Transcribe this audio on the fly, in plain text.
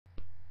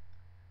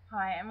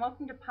Hi, and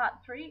welcome to part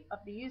 3 of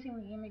the Using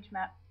the Image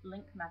Map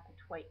Link Mapper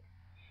tweak.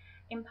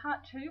 In part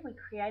 2, we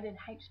created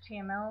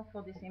HTML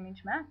for this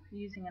image map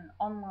using an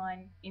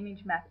online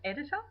image map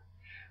editor.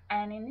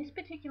 And in this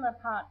particular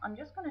part, I'm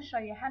just going to show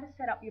you how to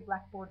set up your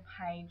Blackboard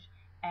page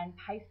and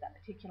paste that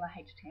particular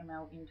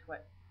HTML into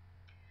it.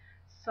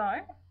 So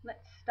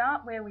let's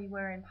start where we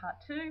were in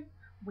part 2.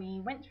 We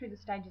went through the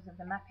stages of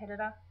the map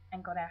editor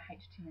and got our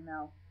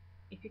HTML.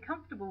 If you're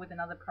comfortable with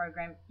another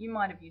program, you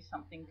might have used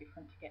something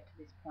different to get to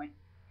this point.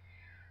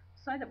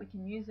 So that we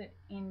can use it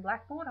in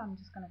Blackboard, I'm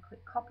just going to click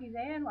copy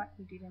there like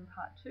we did in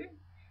part 2.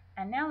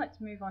 And now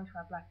let's move on to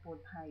our Blackboard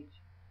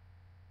page.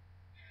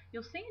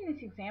 You'll see in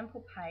this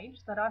example page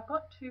that I've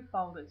got two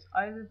folders,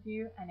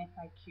 Overview and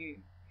FAQ.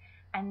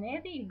 And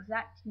they're the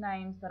exact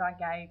names that I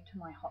gave to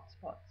my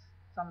hotspots.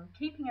 So I'm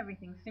keeping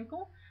everything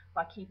simple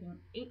by keeping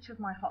each of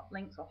my hot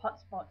links or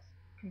hotspots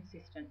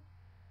consistent.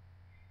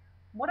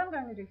 What I'm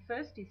going to do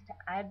first is to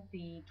add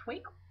the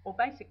tweak, or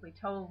basically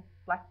tell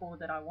Blackboard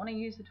that I want to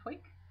use the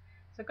tweak.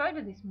 So go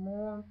to this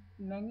More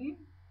menu,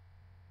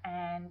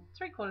 and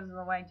 3/4 of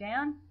the way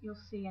down you'll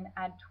see an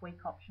Add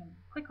Tweak option.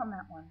 Click on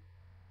that one.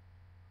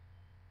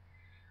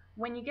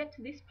 When you get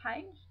to this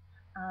page,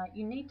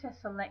 you need to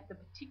select the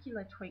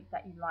particular tweak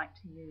that you'd like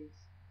to use.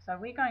 So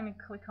we're going to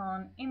click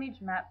on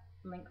Image Map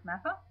Link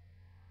Mapper.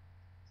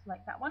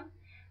 Select that one,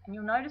 and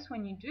you'll notice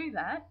when you do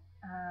that,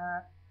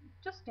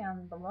 just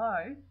down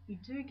below, you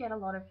do get a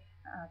lot of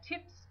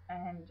tips,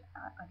 and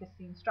I guess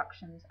the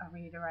instructions are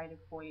reiterated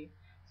for you.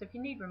 So if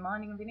you need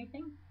reminding of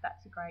anything,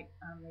 that's a great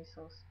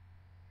resource.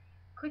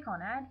 Click on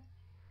Add,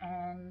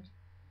 and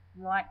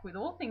like with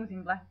all things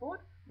in Blackboard,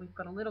 we've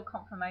got a little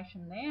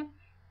confirmation there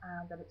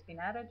that it's been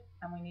added,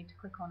 and we need to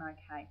click on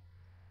OK.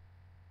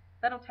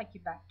 That'll take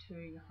you back to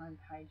your home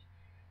page,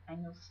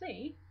 and you'll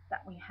see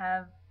that we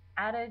have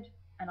added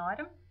an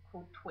item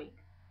called Tweak.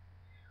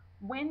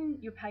 When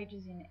your page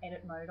is in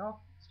edit mode off,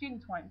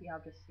 students won't be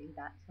able to see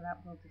that, so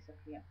that will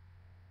disappear.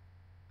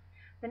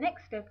 The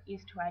next step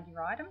is to add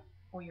your item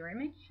or your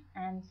image,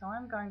 and so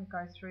I'm going to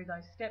go through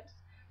those steps.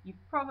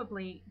 You've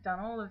probably done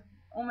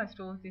almost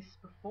all of this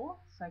before,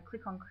 so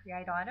click on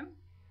Create Item,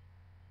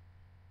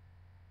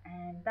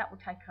 and that will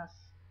take us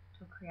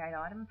to a Create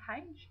Item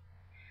page.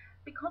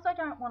 Because I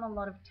don't want a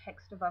lot of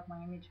text above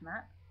my image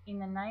map, in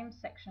the name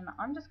section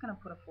I'm just going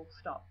to put a full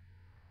stop,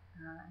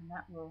 and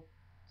that will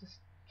just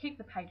keep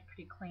the page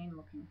pretty clean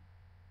looking.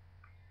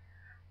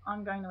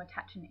 I'm going to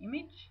attach an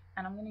image,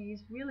 and I'm going to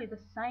use really the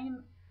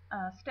same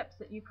steps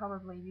that you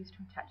probably use to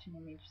attach an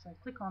image. So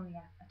click on the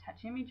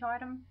Attach Image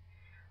item,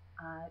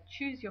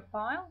 choose your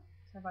file.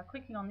 So by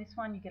clicking on this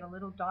one, you get a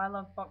little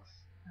dialog box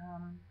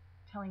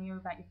telling you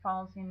about your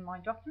files in My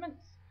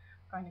Documents.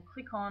 I'm going to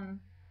click on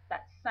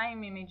that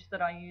same image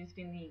that I used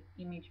in the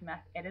image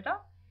map editor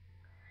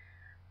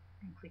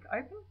and click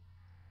Open.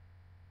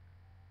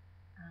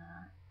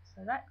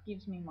 So that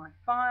gives me my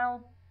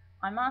file.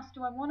 I'm asked,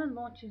 do I want to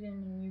launch it in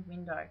a new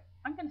window?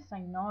 I'm going to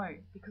say no,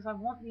 because I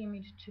want the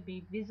image to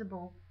be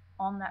visible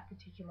on that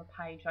particular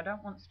page. I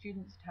don't want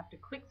students to have to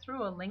click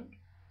through a link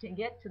to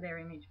get to their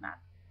image map.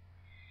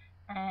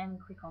 And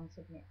click on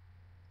Submit.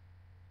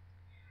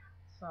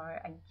 So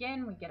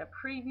again, we get a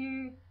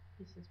preview.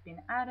 This has been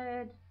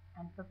added,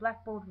 and for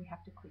Blackboard we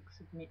have to click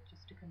Submit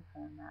just to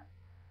confirm that.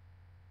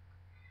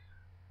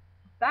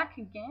 Back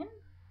again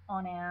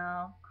on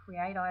our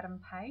Create Item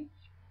page,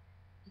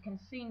 you can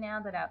see now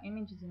that our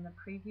image is in the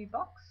preview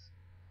box,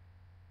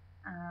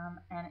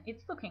 and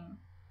it's looking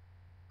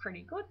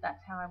pretty good.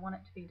 That's how I want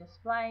it to be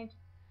displayed.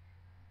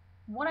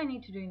 What I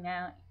need to do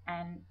now,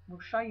 and we'll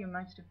show you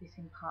most of this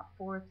in part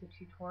 4 of the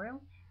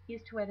tutorial,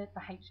 is to edit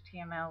the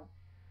HTML.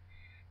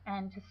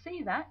 And to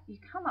see that, you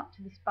come up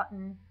to this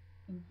button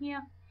in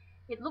here.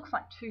 It looks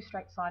like two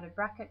straight-sided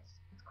brackets.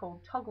 It's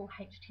called Toggle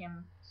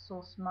HTML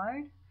Source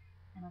Mode,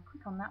 and I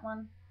click on that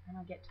one and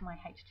I get to my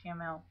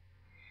HTML.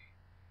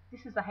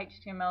 This is the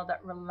HTML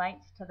that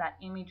relates to that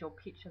image or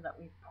picture that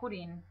we've put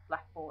in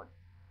Blackboard.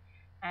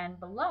 And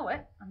below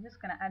it, I'm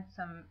just going to add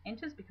some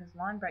enters because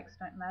line breaks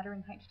don't matter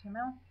in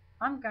HTML.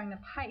 I'm going to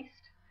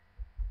paste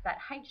that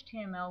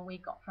HTML we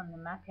got from the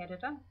map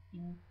editor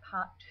in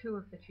part 2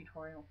 of the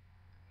tutorial.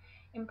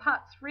 In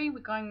part 3, we're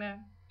going to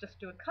just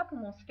do a couple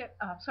more steps.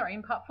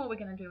 In part 4, we're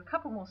going to do a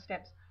couple more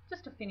steps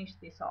just to finish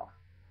this off.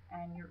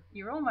 And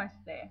you're almost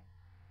there.